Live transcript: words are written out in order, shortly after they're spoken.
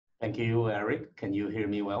Thank you, Eric. Can you hear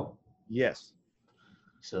me well? Yes.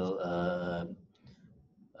 So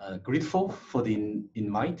grateful for the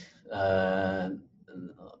invite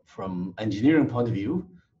from engineering point of view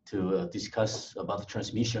to discuss about the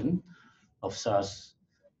transmission of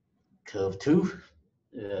SARS-CoV-2.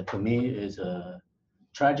 To me, is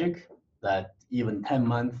tragic that even 10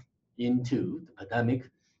 months into the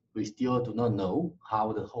pandemic, we still do not know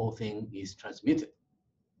how the whole thing is transmitted.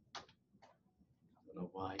 I don't know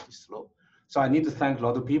why it's slow. So I need to thank a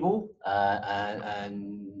lot of people,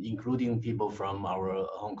 and including people from our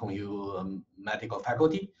Hong Kong U medical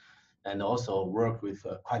faculty, and also work with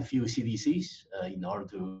quite a few CDCs in order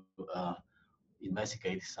to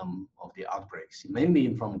investigate some of the outbreaks,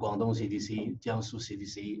 mainly from Guangdong CDC, Jiangsu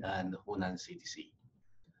CDC, and Hunan CDC.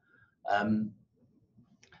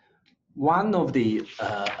 One of the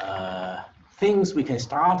things we can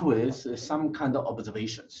start with is some kind of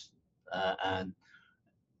observations, and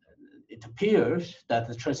it appears that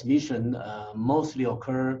the transmission mostly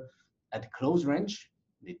occur at close range.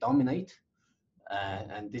 They dominate,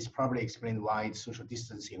 and this probably explains why social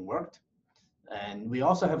distancing worked. And we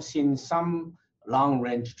also have seen some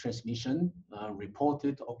long-range transmission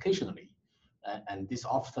reported occasionally, and this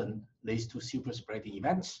often leads to super spreading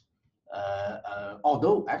events.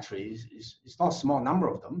 Although actually it's not a small number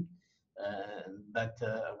of them, but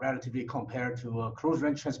relatively compared to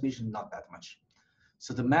close-range transmission, not that much.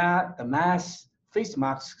 So the mass face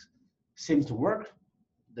masks seems to work.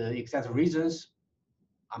 The exact reasons,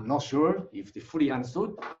 I'm not sure if they fully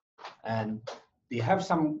understood, and they have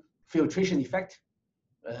some filtration effect.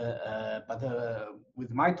 But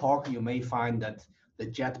with my talk, you may find that the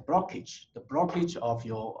jet blockage, the blockage of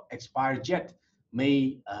your expired jet,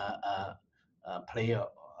 may play a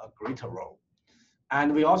greater role.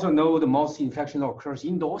 And we also know the most infection occurs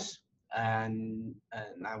indoors. And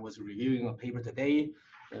I was reviewing a paper today,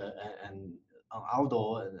 and on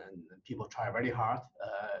outdoor, and people try very hard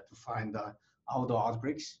to find the outdoor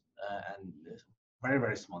outbreaks, and very,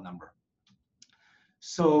 very small number.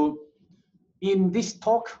 So in this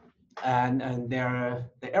talk, and the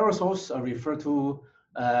aerosols are referred to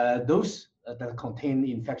those that contain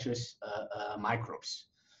infectious microbes.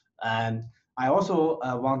 And I also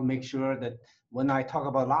want to make sure that when I talk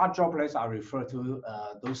about large droplets, I refer to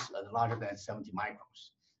those larger than 70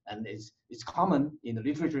 microns. And it's common in the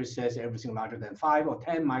literature, it says everything larger than 5 or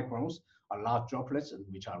 10 microns are large droplets,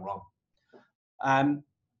 which are wrong.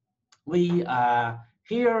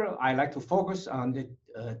 Here, I like to focus on the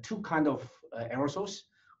two kind of aerosols,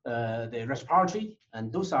 the respiratory,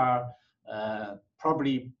 and those are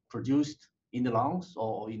probably produced in the lungs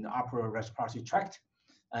or in the upper respiratory tract,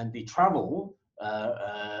 and they travel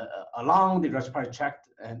along the respiratory tract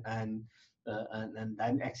and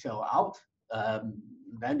then exhale out.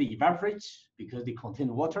 Then they evaporate because they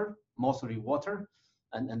contain water, mostly water,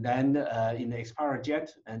 and then in the expired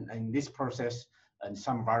jet, and in this process, and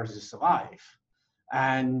some viruses survive.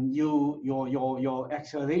 And your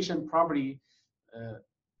exhalation probably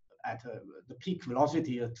at the peak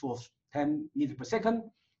velocity of 10 meters per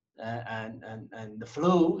second, and the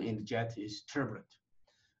flow in the jet is turbulent.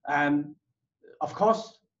 Of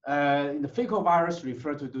course, in the fecal virus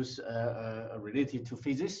refer to those related to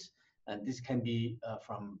physics, and this can be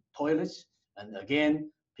from toilets. And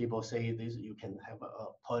again, people say this, you can have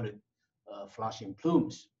a toilet flushing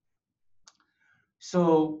plumes.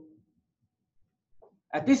 So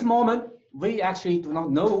at this moment, we actually do not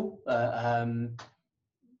know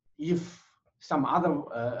if some other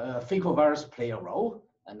fecal virus play a role,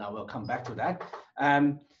 and I will come back to that.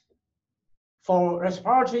 For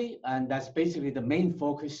respiratory, and that's basically the main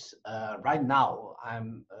focus right now,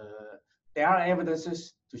 there are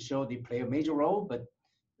evidences to show they play a major role, but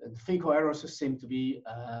the fecal aerosols seem to be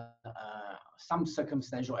some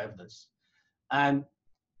circumstantial evidence. And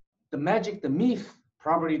the myth,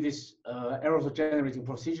 probably this aerosol generating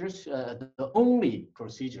procedures, the only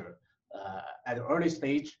procedure at the early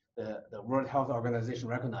stage, the World Health Organization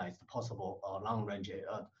recognized the possible long-range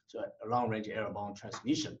airborne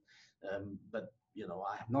transmission. But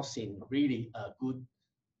I have not seen really good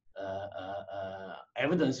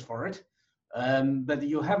evidence for it. But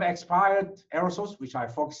you have expired aerosols, which I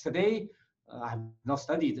focused today. I have not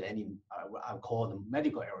studied any, I call them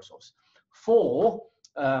medical aerosols. For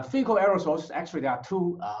fecal aerosols, actually there are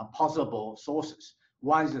two possible sources.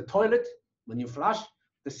 One is the toilet, when you flush.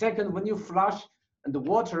 The second, when you flush, and the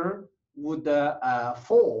water would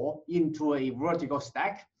fall into a vertical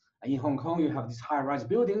stack. And in Hong Kong, you have these high-rise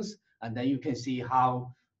buildings, and then you can see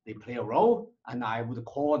how they play a role, and I would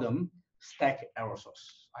call them stack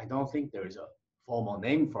aerosols. I don't think there is a formal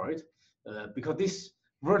name for it, because this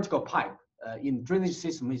vertical pipe in drainage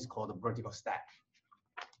system is called a vertical stack.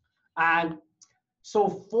 And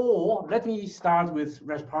so let me start with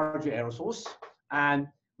respiratory aerosols. And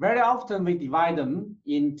very often we divide them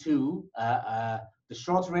into the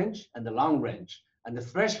short range and the long range. And the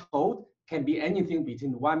threshold can be anything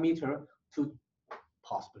between 1 meter to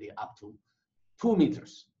possibly up to 2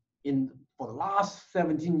 meters. For the last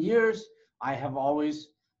 17 years, I have always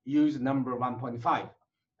used number 1.5.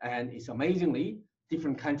 And it's amazingly,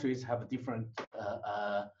 different countries have a different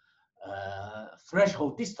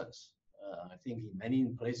threshold distance. I think in many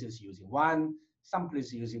places using 1, some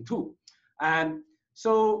places using 2. And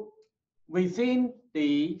so within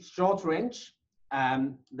the short range,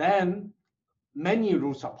 then many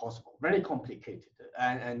routes are possible, very complicated.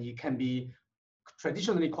 And it can be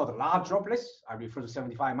traditionally called large droplets. I refer to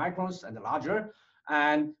 75 microns and larger.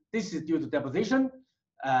 And this is due to deposition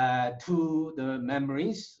to the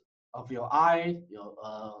membranes of your eye, your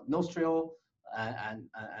nostril, and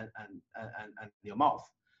your mouth.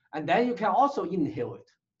 And then you can also inhale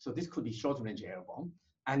it. So this could be short-range airborne.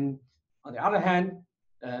 And on the other hand,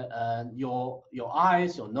 your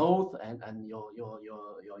eyes, your nose, and your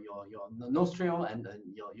nostril, and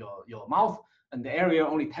your mouth, and the area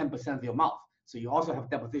only 10% of your mouth. So you also have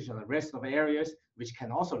deposition on the rest of the areas, which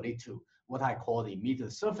can also lead to what I call the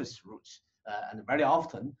immediate surface routes. And very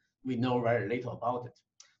often we know very little about it.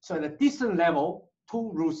 So at the distant level,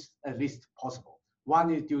 2 routes at least possible.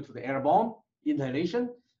 One is due to the airborne inhalation,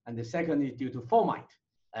 and the second is due to fomite,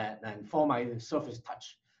 and fomite surface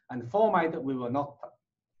touch. And fomite we will not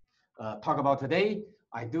talk about today.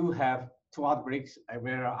 I do have 2 outbreaks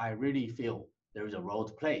where I really feel there is a role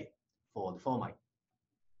to play for the fomite.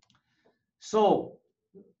 So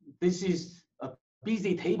this is a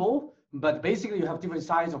busy table, but basically you have different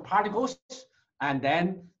sizes of particles, and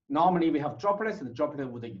then normally we have droplets, and the droplet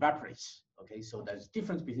would evaporate. Okay, so there's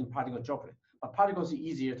difference between particle and droplet. But particles are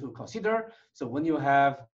easier to consider. So when you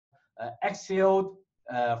have exhaled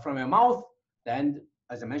from your mouth, then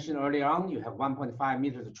as I mentioned earlier on, you have 1.5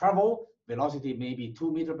 meters to travel. Velocity may be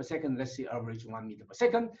 2 meters per second. Let's say average 1 meter per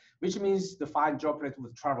second, which means the fine droplet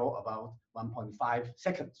would travel about 1.5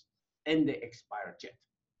 seconds in the expired jet.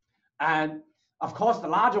 And of course, the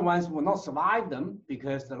larger ones will not survive them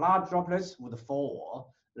because the large droplets would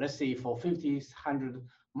fall, let's say for 50, 100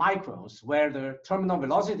 microns, where the terminal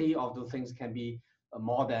velocity of the things can be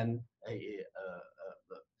more than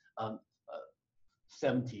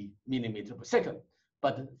 70 millimeters per second.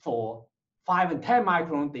 But for 5 and 10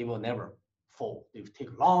 microns, they will never fall. They will take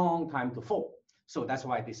a long time to fall. So that's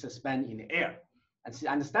why they suspend in the air. And it's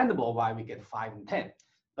understandable why we get 5 and 10.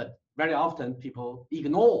 But very often people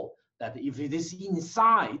ignore that if it is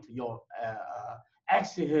inside your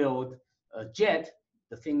exhaled jet,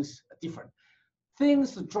 the things are different.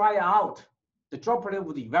 Things dry out, the droplet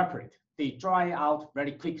would evaporate. They dry out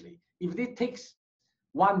very quickly. If it takes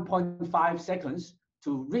 1.5 seconds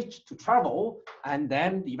to travel, and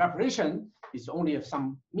then the evaporation is only of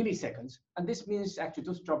some milliseconds, and this means actually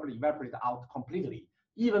those droplets evaporate out completely,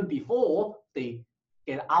 even before they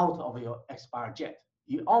get out of your expired jet.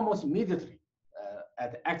 You almost immediately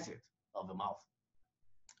at the exit of the mouth.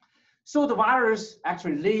 So the virus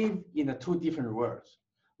actually live in the 2 different worlds.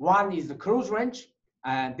 One is the close range,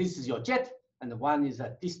 and this is your jet, and one is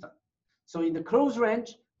a distant. So in the close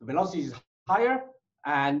range, the velocity is higher,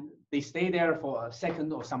 and they stay there for a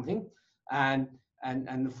second or something, and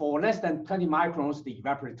for less than 20 microns, they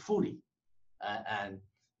evaporate fully.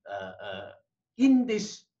 In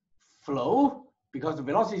this flow, because the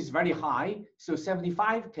velocity is very high, so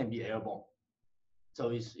 75 can be airborne. So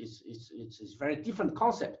it's a very different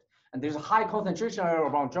concept. And there's a high concentration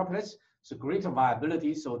around droplets, so greater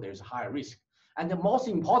viability, so there's a higher risk. And then most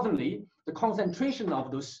importantly, the concentration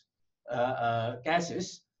of those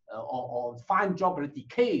gases or fine droplet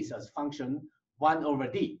decays as function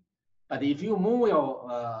 1/d. But if you move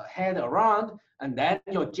your head around and then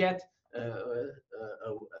your jet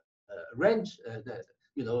range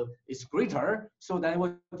is greater, so then it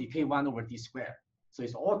will decay 1/d squared. So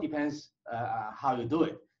it all depends how you do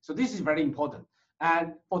it. So this is very important.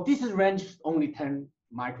 And for this range, only 10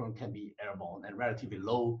 micron can be airborne and relatively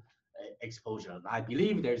low exposure. And I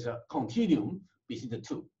believe there's a continuum between the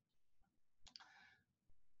 2.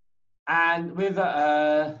 And with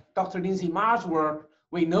Dr. Lindsay Marsh's work,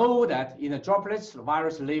 we know that in the droplets, the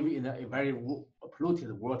virus live in a very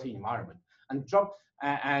polluted water environment. And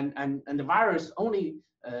the virus only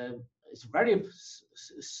is very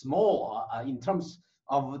small in terms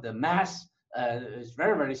of the mass. It's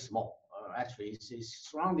very, very small. Actually, it's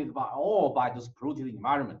surrounded by those polluted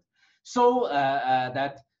environment. So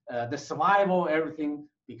that the survival, everything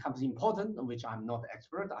becomes important, which I'm not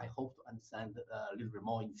expert. I hope to understand a little bit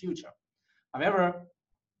more in future. However,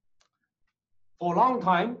 for a long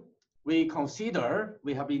time, we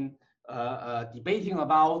have been debating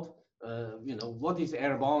about, what is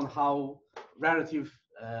airborne, how relative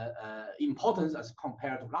importance as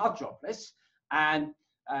compared to large droplets. And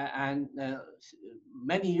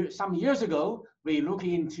some years ago, we looked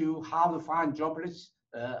into how to find droplets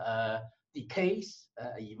decays,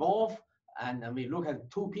 evolve, and we look at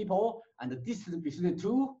two people and the distance between the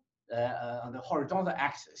two on the horizontal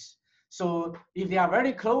axis. So if they are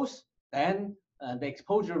very close, then the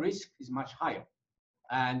exposure risk is much higher.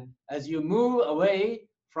 And as you move away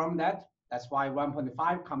from that, that's why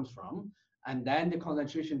 1.5 comes from, and then the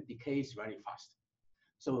concentration decays very fast.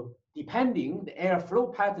 So depending the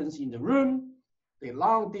airflow patterns in the room, the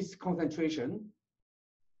long distance concentration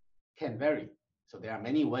can vary. So there are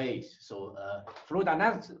many ways. So fluid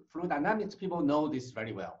dynamics people know this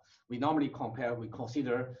very well. We normally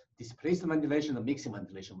consider displacement ventilation and mixing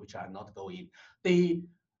ventilation, which I not go in. The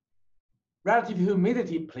relative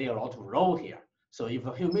humidity play a lot of role here. So if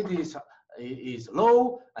the humidity is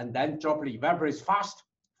low, and then droplet evaporates fast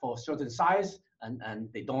for a certain size,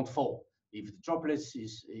 and they don't fall. If the droplets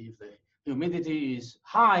if the humidity is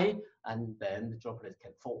high, and then the droplets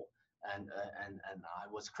can fall. And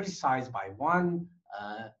I was criticized by one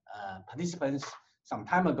participant some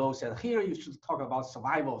time ago, said, here you should talk about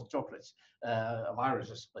survival of droplets,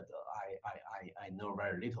 viruses, but I know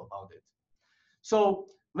very little about it. So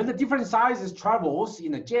when the different sizes travels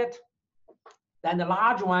in a jet, then the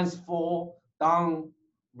large ones fall down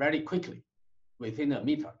very quickly, within a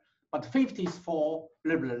meter. But 50s fall a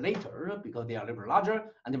little bit later because they are a little bit larger,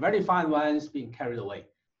 and the very fine ones being carried away.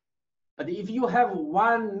 But if you have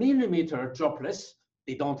 1 millimeter droplets,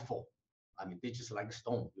 they don't fall. I mean, they're just like a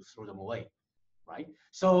stone, you throw them away, right?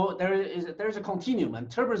 So there's a continuum, and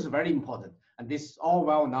turbulence is very important. And this is all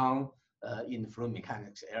well known in the fluid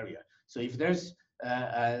mechanics area. So if there's,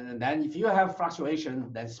 and then if you have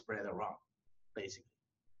fluctuation, then spread around, basically.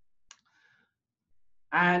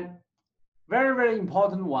 And very, very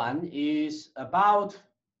important one is about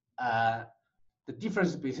the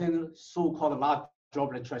difference between so-called large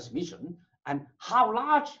droplet transmission and how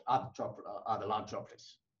large are the large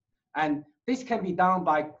droplets. And this can be done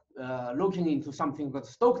by looking into something called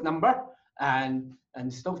Stokes number, and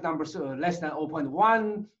Stokes numbers less than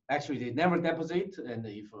 0.1, actually they never deposit, and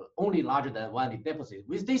if only larger than 1, they deposit.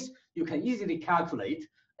 With this, you can easily calculate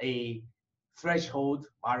a threshold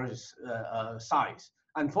virus size.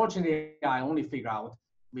 Unfortunately,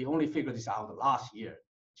 we only figured this out last year,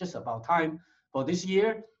 just about time for this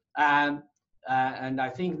year. And I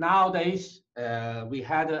think nowadays, we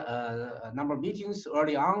had a number of meetings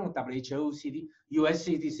early on, WHO, US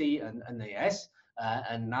CDC, and NAS.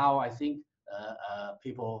 And now I think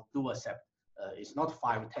people do accept it's not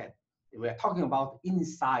 5 or 10. We're talking about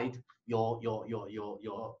inside your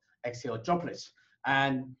axial droplets.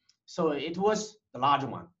 And so it was the large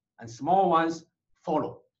one, and small ones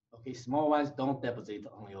follow. Okay, small ones don't deposit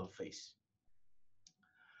on your face.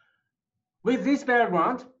 With this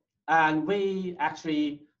background, and we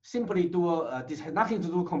actually simply do, this has nothing to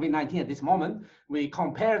do with COVID-19 at this moment. We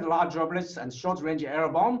compared large droplets and short-range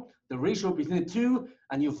airborne, the ratio between the two,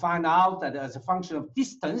 and you find out that as a function of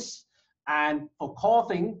distance, and for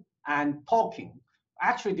coughing and talking,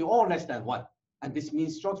 actually they're all less than 1. And this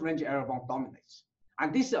means short-range airborne dominates.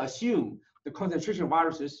 And this assumes the concentration of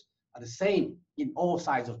viruses are the same in all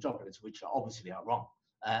sizes of droplets, which obviously are wrong,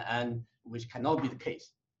 and which cannot be the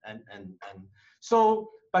case. And so,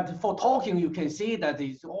 but for talking, you can see that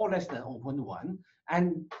it's all less than 0.1,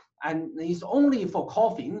 and it's only for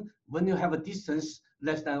coughing when you have a distance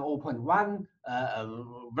less than 0.1,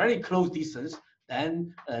 very close distance,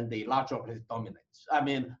 then the large droplet dominates. I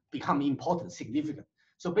mean, become important, significant.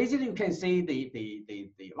 So basically, you can see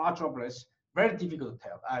the large droplets, very difficult to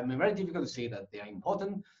tell. I mean, very difficult to say that they are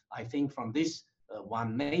important. I think from this,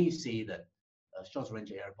 one may say that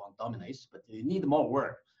short-range airborne dominates, but you need more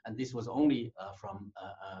work. And this was only from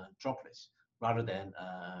droplets rather than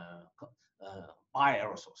by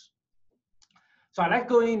aerosols. So I'd like to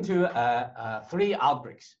go into 3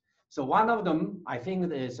 outbreaks. So one of them, I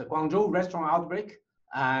think, is a Guangzhou restaurant outbreak.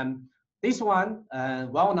 This one,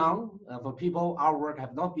 well known for people, our work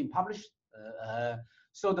have not been published.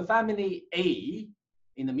 So the family A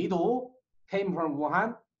in the middle came from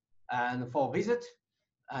Wuhan and for a visit.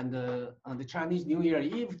 And on the Chinese New Year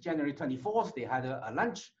Eve, January 24th, they had a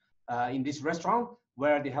lunch in this restaurant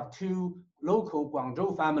where they have 2 local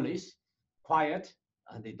Guangzhou families, quiet,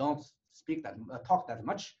 and they don't talk that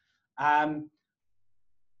much.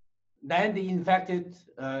 then they infected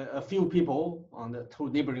a few people on the two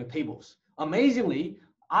neighboring tables. Amazingly,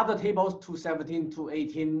 other tables 217,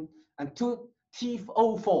 218, and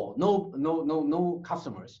 2T04, no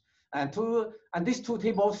customers. And these two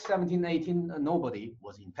tables, 17, 18, nobody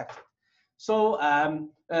was infected. So,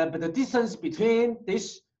 but the distance between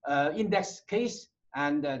this index case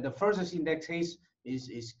and the furthest index case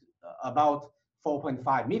is about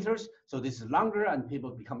 4.5 meters. So this is longer, and people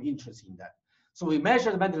become interested in that. So we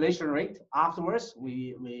measured the ventilation rate afterwards.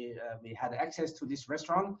 We had access to this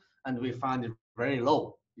restaurant, and we found it very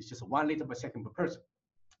low. It's just 1 liter per second per person.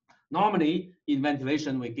 Normally, in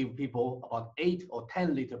ventilation, we give people about 8 or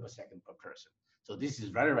 10 liters per second per person. So this is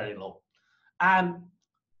very, very low. And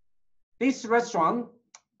this restaurant,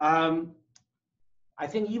 I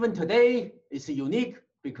think even today, is unique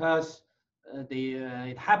because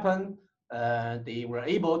it happened, they were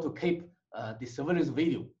able to keep the surveillance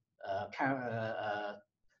video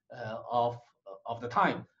of the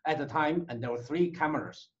time at the time, and there were 3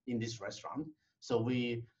 cameras in this restaurant. So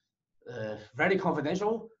we very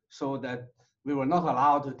confidential, so that we were not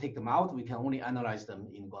allowed to take them out. We can only analyze them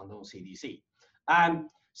in Guangdong CDC. And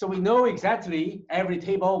so we know exactly every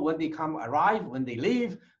table when they arrive, when they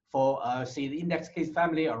leave. For say the index case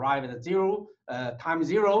family arrive at time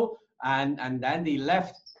 0, and then they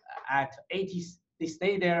left at 80. They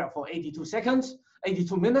stayed there for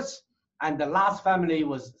 82 minutes, and the last family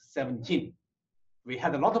was 17. We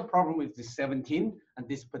had a lot of problem with this 17 and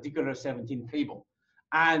this particular 17 table.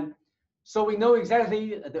 And so we know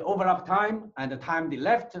exactly the overlap time and the time they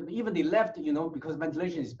left. Even they left, because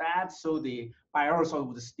ventilation is bad, so the aerosol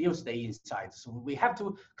would still stay inside. So we have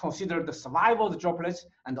to consider the survival of the droplets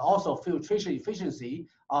and also filtration efficiency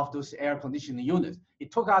of those air conditioning units.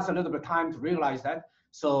 It took us a little bit of time to realize that.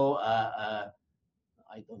 So I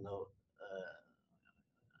don't know.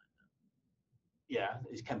 Yeah,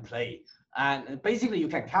 it can play. And basically you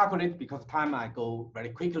can calculate, because time I go very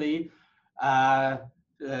quickly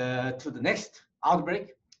to the next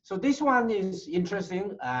outbreak. So this one is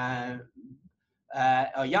interesting. A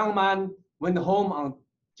young man went home on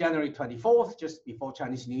January 24th, just before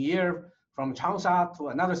Chinese New Year, from Changsha to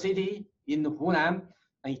another city in Hunan,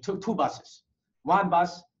 and he took 2 buses. One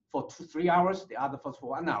bus for 3 hours, the other for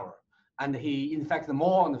 1 hour. And he infected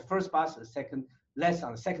more on the first bus, the second, less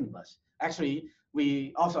on the second bus. Actually,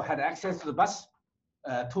 we also had access to the bus.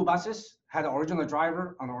 2 buses had an original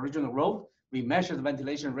driver on the original road. We measured the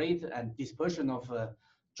ventilation rate and dispersion of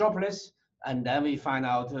droplets, and then we find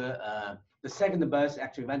out the second bus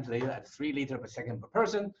actually ventilated at 3 liters per second per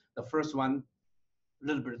person. The first one a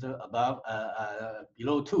little bit above,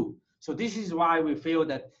 below 2. So this is why we feel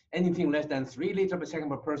that anything less than 3 liters per second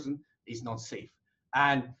per person is not safe.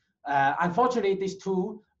 And unfortunately, these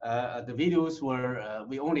 2, the videos were,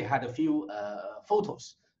 we only had a few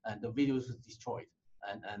photos, and the videos were destroyed.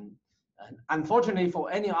 And unfortunately,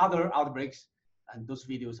 for any other outbreaks, and those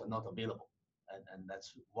videos are not available. And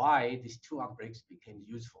that's why these 2 outbreaks became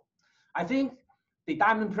useful. I think the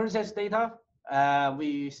Diamond Princess data,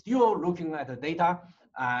 we still looking at the data,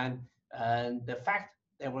 and the fact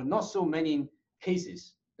there were not so many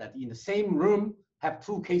cases that in the same room have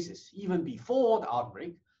 2 cases, even before the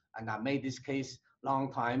outbreak. And I made this case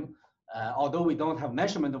long time, although we don't have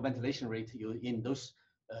measurement of ventilation rate in those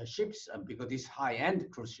ships, because these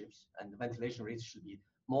high-end cruise ships, and the ventilation rate should be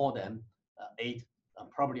more than 8,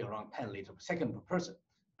 probably around 10 liters per second per person,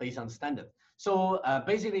 based on standard. So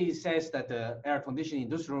basically, it says that the air conditioning in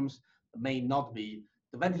those rooms may not be,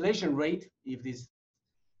 the ventilation rate, if it is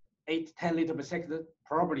 8, 10 liters per second,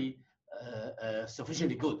 probably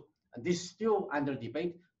sufficiently good. And this is still under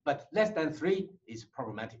debate, but less than 3 is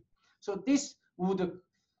problematic. So this would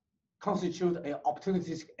constitute an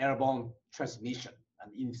opportunistic airborne transmission,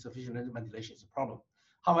 and insufficient ventilation is a problem.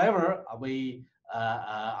 However,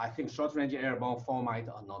 I think short-range airborne formites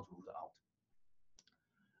are not ruled out.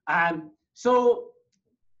 And so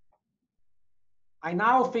I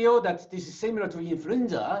now feel that this is similar to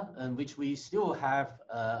influenza, in which we still have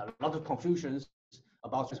a lot of confusions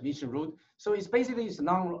about transmission route. So it's basically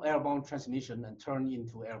non-airborne transmission and turn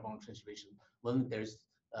into airborne transmission when there's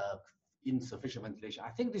insufficient ventilation.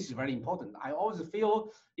 I think this is very important. I always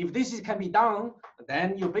feel if this can be done,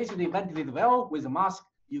 then you basically ventilate well with a mask,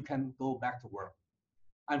 you can go back to work.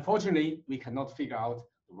 Unfortunately, we cannot figure out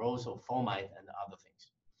the roles of formite and other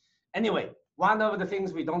things. Anyway, one of the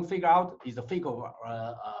things we don't figure out is the fecal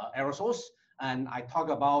aerosols. And I talk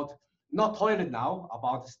about, not toilet now,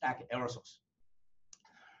 about stack aerosols.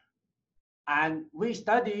 And we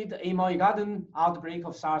studied Amoy Garden outbreak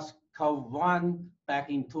of SARS-CoV-1 back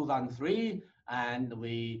in 2003, and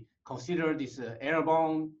we consider this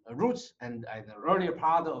airborne routes, and at the earlier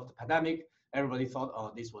part of the pandemic, everybody thought, oh,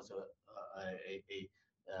 this was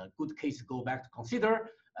a good case to go back to consider.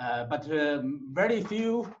 But very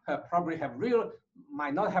few probably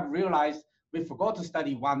might not have realized we forgot to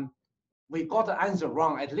study one. We got the answer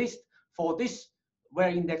wrong, at least for this where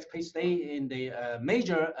index page stay in the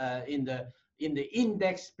major in the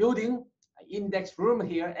index building, index room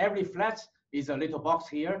here. Every flat is a little box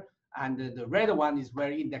here, and the red one is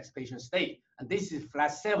where index patient stay. And this is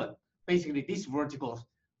flat 7. Basically, these vertical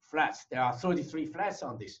flats. There are 33 flats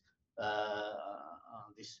on this.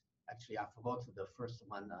 Actually, I forgot the first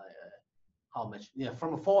one. How much? Yeah,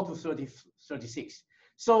 from 4 to 36.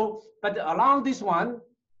 So, but along this one,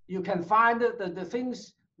 you can find the things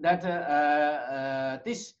that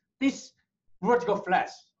this vertical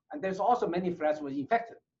flats, and there's also many flats were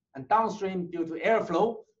infected. And downstream, due to airflow,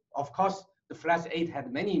 of course, the flat 8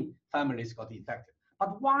 had many families got infected.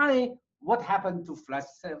 But why? What happened to flat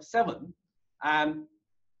 7?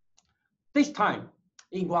 This time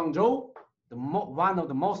in Guangzhou, one of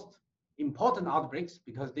the most important outbreaks,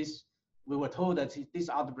 because we were told that this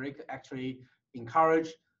outbreak actually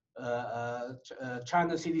encouraged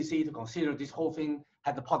China CDC to consider this whole thing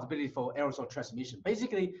had the possibility for aerosol transmission.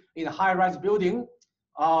 Basically, in a high-rise building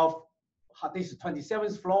of this is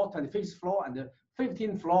 27th floor, 25th floor, and the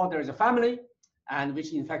 15th floor, there is a family, and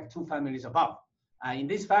which in fact 2 families above. In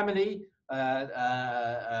this family,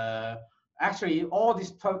 actually all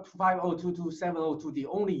this 5002 to 702, they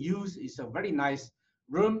only use is a very nice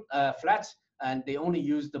room, flat, and they only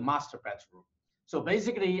use the master bedroom. So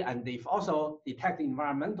basically, and they've also detected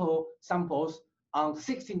environmental samples on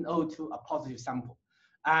 1602, a positive sample.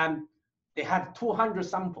 And they had 200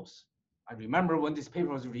 samples. I remember when this paper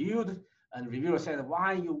was reviewed, and the reviewer said,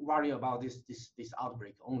 why you worry about this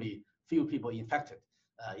outbreak? Only few people infected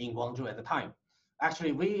in Guangzhou at the time.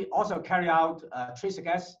 Actually, we also carry out tracer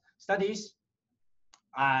gas studies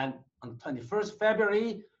and on 21st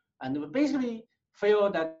February, and we basically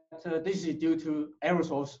feel that this is due to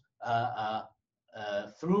aerosols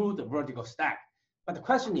through the vertical stack. But the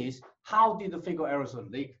question is, how did the fecal aerosol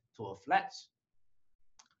leak to a flat?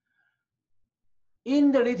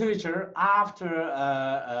 In the literature, after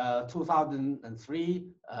 2003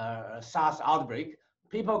 SARS outbreak,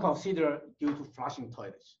 people consider due to flushing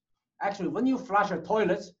toilets. Actually, when you flush a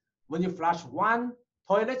toilet, when you flush 1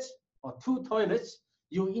 toilet or 2 toilets,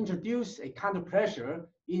 you introduce a kind of pressure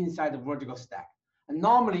inside the vertical stack. And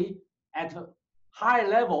normally, at a high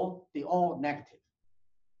level, they all negative,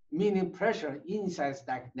 meaning pressure inside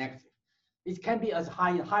stack negative. It can be as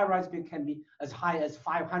high, high-rise building can be as high as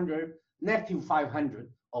 500, negative 500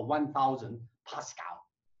 or 1,000 Pascal.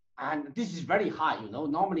 And this is very high, you know,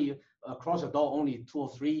 normally across the door only 2 or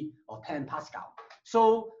 3 or 10 Pascal.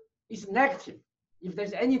 So it's negative. If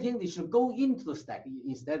there's anything, they should go into the stack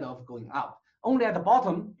instead of going out. Only at the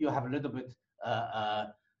bottom, you have a little bit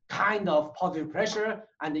kind of positive pressure.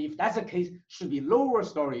 And if that's the case, should be lower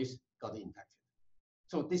stories got infected.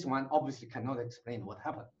 So this one obviously cannot explain what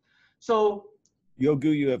happened. So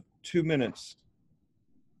Yuguo, you have 2 minutes.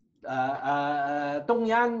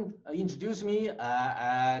 Dongyan introduced me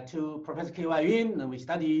to Professor K.Y. Yun, and we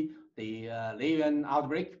study the Leyuan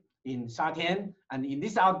outbreak in Sha-Tian. And in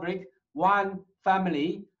this outbreak, 1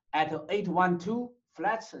 family at 812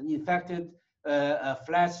 flats infected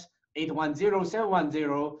flats 810,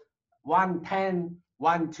 710, 110,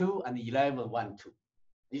 12, and 11, 12.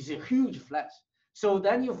 These are huge flats. So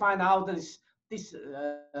then you find out that this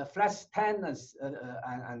flats 10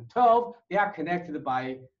 and 12, they are connected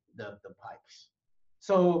by the pipes.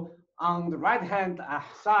 So on the right-hand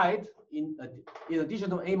side, in addition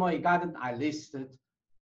to Amoy Garden, I listed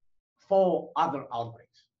 4 other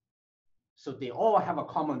outbreaks. So they all have a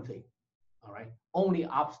common thing, all right? Only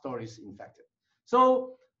upstory is infected.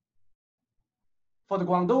 So for the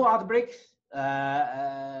Guangdong outbreak,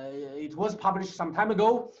 it was published some time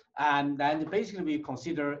ago, and then basically we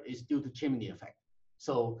consider it's due to chimney effect.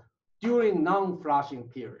 So during non-flushing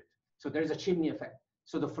period, so there's a chimney effect.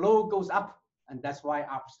 So the flow goes up, and that's why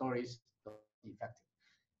upstory is infected.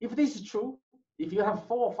 If this is true, if you have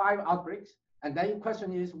 4 or 5 outbreaks, and then the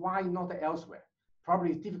question is why not elsewhere?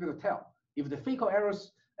 Probably it's difficult to tell. If the fecal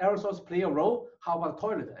aerosols play a role, how about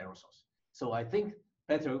toilet aerosols? So I think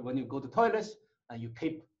better when you go to toilets and you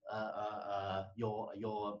keep your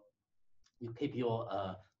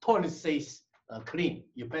toilet seats clean.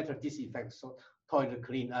 You better disinfect toilet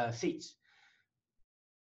clean seats.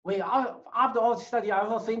 After all the study, I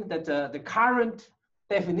also think that the current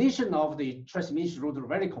definition of the transmission route is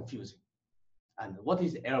very confusing. And what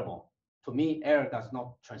is airborne? To me, air does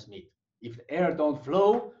not transmit. If the air don't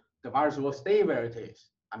flow, the virus will stay where it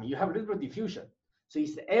is. I mean, you have a little diffusion. So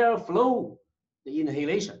it's the airflow, the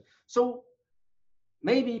inhalation. So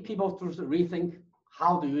maybe people should rethink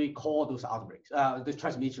how do we call those outbreaks, the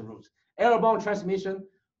transmission routes. Airborne transmission,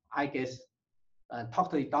 I guess,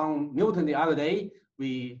 talked to Don Milton the other day.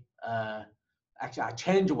 We actually I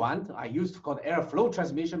changed one. I used to call it airflow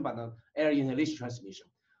transmission, but not air inhalation transmission.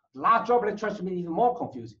 Large droplet transmission is even more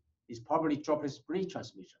confusing. It's probably droplet spray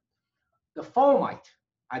transmission. The format,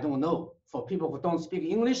 I don't know. For people who don't speak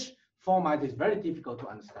English, format is very difficult to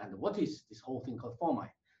understand. What is this whole thing called format?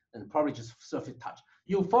 And probably just surface touch.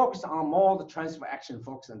 You focus on more the transfer action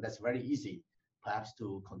focus, and that's very easy, perhaps,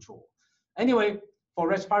 to control. Anyway, for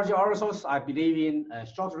respiratory aerosols, I believe in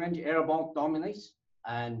short-range airborne dominates,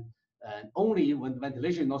 and only when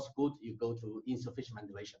ventilation is not good, you go to insufficient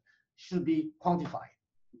ventilation. Should be quantified.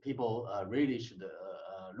 People really should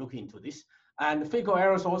look into this. And fecal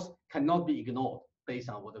aerosols cannot be ignored based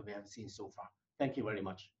on what we have seen so far. Thank you very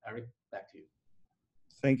much. Eric, back to you.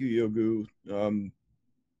 Thank you, Yuguo.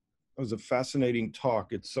 It was a fascinating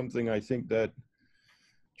talk. It's something I think that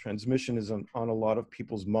transmission is on a lot of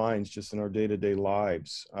people's minds just in our day-to-day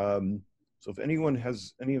lives. So if anyone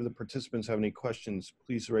has, any of the participants have any questions,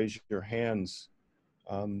 please raise your hands.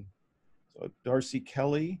 So Darcy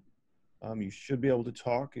Kelly, you should be able to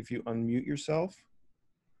talk if you unmute yourself.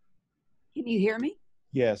 Can you hear me?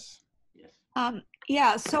 Yes. Yes.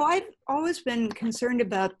 Yeah, so I've always been concerned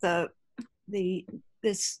about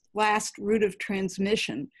this last route of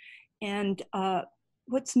transmission. And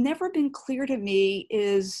what's never been clear to me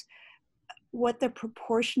is what the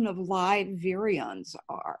proportion of live virions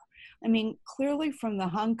are. I mean, clearly from the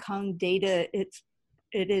Hong Kong data, it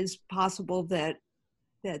is possible that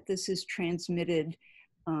this is transmitted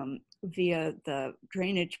via the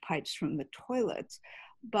drainage pipes from the toilets.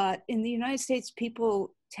 But in the United States,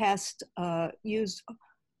 people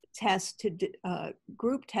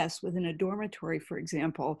group tests within a dormitory, for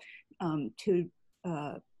example, to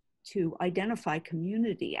identify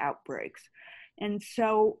community outbreaks. And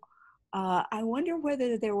so I wonder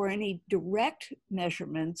whether there were any direct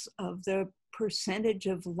measurements of the percentage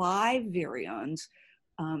of live virions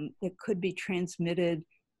that could be transmitted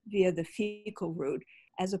via the fecal route,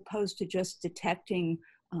 as opposed to just detecting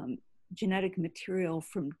genetic material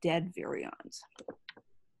from dead virions.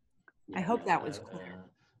 I hope that was clear.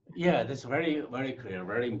 Yeah, that's very, very clear,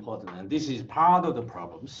 very important. And this is part of the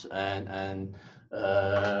problems. And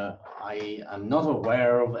I am not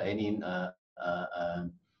aware of any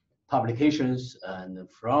publications and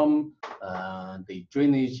from the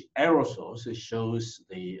drainage aerosols. It shows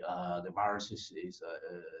the virus is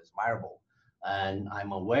viable. And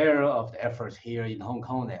I'm aware of the efforts here in Hong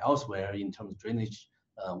Kong and elsewhere in terms of drainage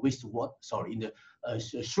wastewater, in the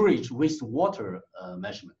sewage wastewater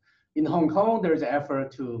measurement. In Hong Kong, there's an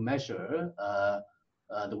effort to measure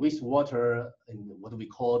the wastewater in what we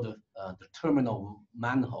call the terminal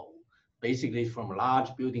manhole, basically from a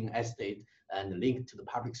large building estate and linked to the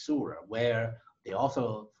public sewer, where they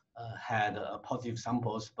also had positive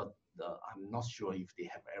samples, but I'm not sure if they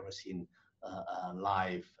have ever seen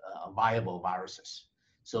live viable viruses.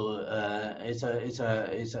 So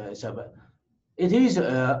it is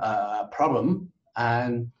a problem,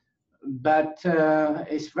 but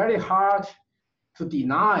it's very hard to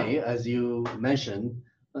deny, as you mentioned,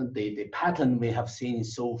 the pattern we have seen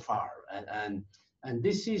so far, and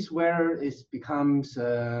this is where it becomes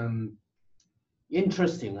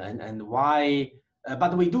interesting and why.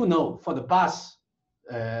 But we do know for the bus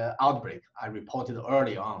outbreak I reported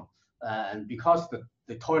early on, and because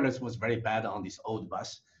the toilets was very bad on this old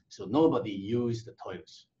bus, so nobody used the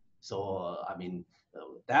toilets. So I mean,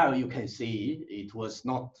 there you can see it was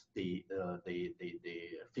not the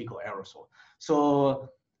fecal aerosol. So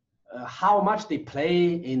how much they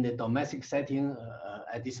play in the domestic setting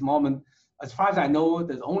at this moment, as far as I know,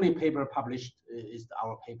 the only paper published is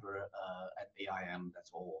our paper at AIM,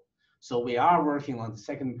 that's all. So we are working on the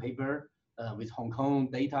second paper with Hong Kong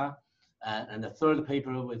data, and the third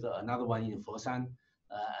paper with another one in Foshan,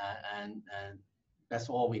 and that's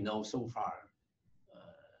all we know so far.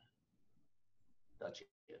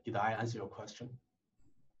 Did I answer your question?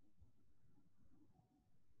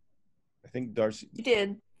 I think Darcy. You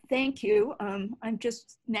did. Thank you. I'm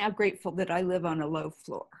just now grateful that I live on a low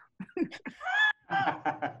floor.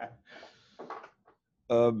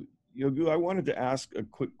 Yuguo, I wanted to ask a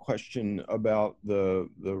quick question about the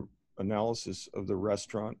analysis of the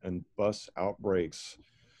restaurant and bus outbreaks.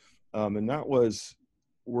 And that was,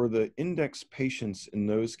 were the index patients in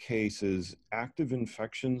those cases active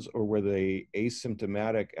infections, or were they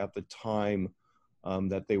asymptomatic at the time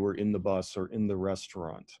that they were in the bus or in the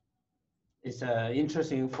restaurant? It's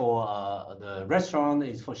interesting for the restaurant.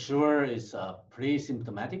 Is for sure is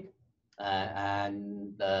pre-symptomatic,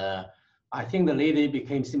 and I think the lady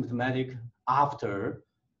became symptomatic after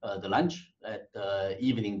the lunch at the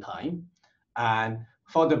evening time. And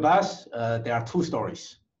for the bus, there are two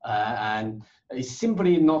stories, and it's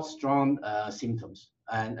simply not strong symptoms.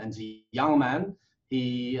 And the young man,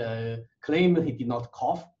 he claimed he did not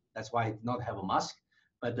cough. That's why he did not have a mask.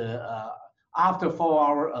 But after 5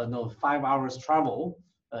 hours travel,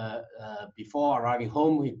 before arriving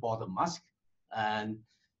home, he bought a mask. And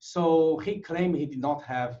so he claimed he did not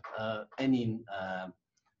have any,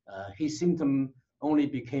 his symptom only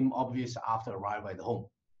became obvious after arrival at home.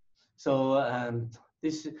 So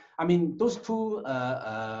this, I mean, those two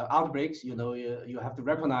outbreaks, you have to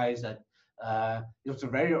recognize that it was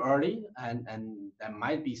very early, and there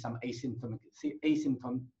might be some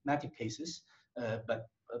asymptomatic cases, but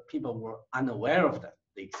people were unaware of that,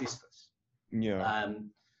 the existence. Yeah.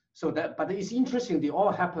 So that, but it's interesting. They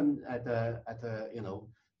all happen at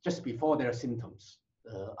just before their symptoms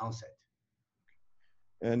onset.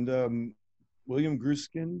 And William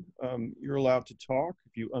Gruskin, you're allowed to talk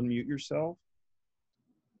if you unmute yourself.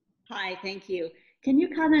 Hi, thank you. Can you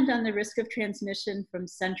comment on the risk of transmission from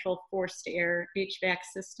central forced air HVAC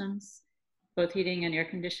systems, both heating and air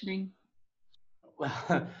conditioning?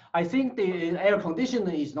 Well, I think the air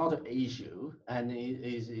conditioning is not an issue, and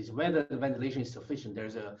is whether the ventilation is sufficient.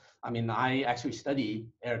 I actually study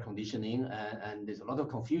air conditioning, and there's a lot of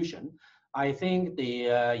confusion. I think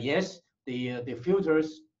yes, the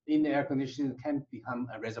filters in the air conditioning can become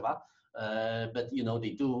a reservoir, but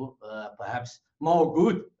they do perhaps more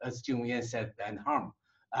good, as Jung Yan said, than harm.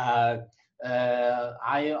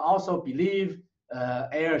 I also believe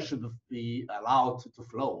air should be allowed to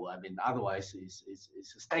flow. I mean, otherwise it's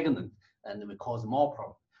stagnant and it will cause more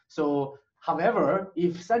problem. So, however,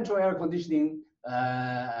 if central air conditioning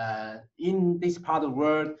in this part of the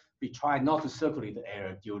world, we try not to circulate the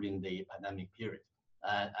air during the pandemic period.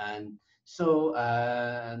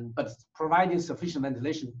 But providing sufficient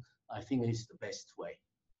ventilation, I think, is the best way.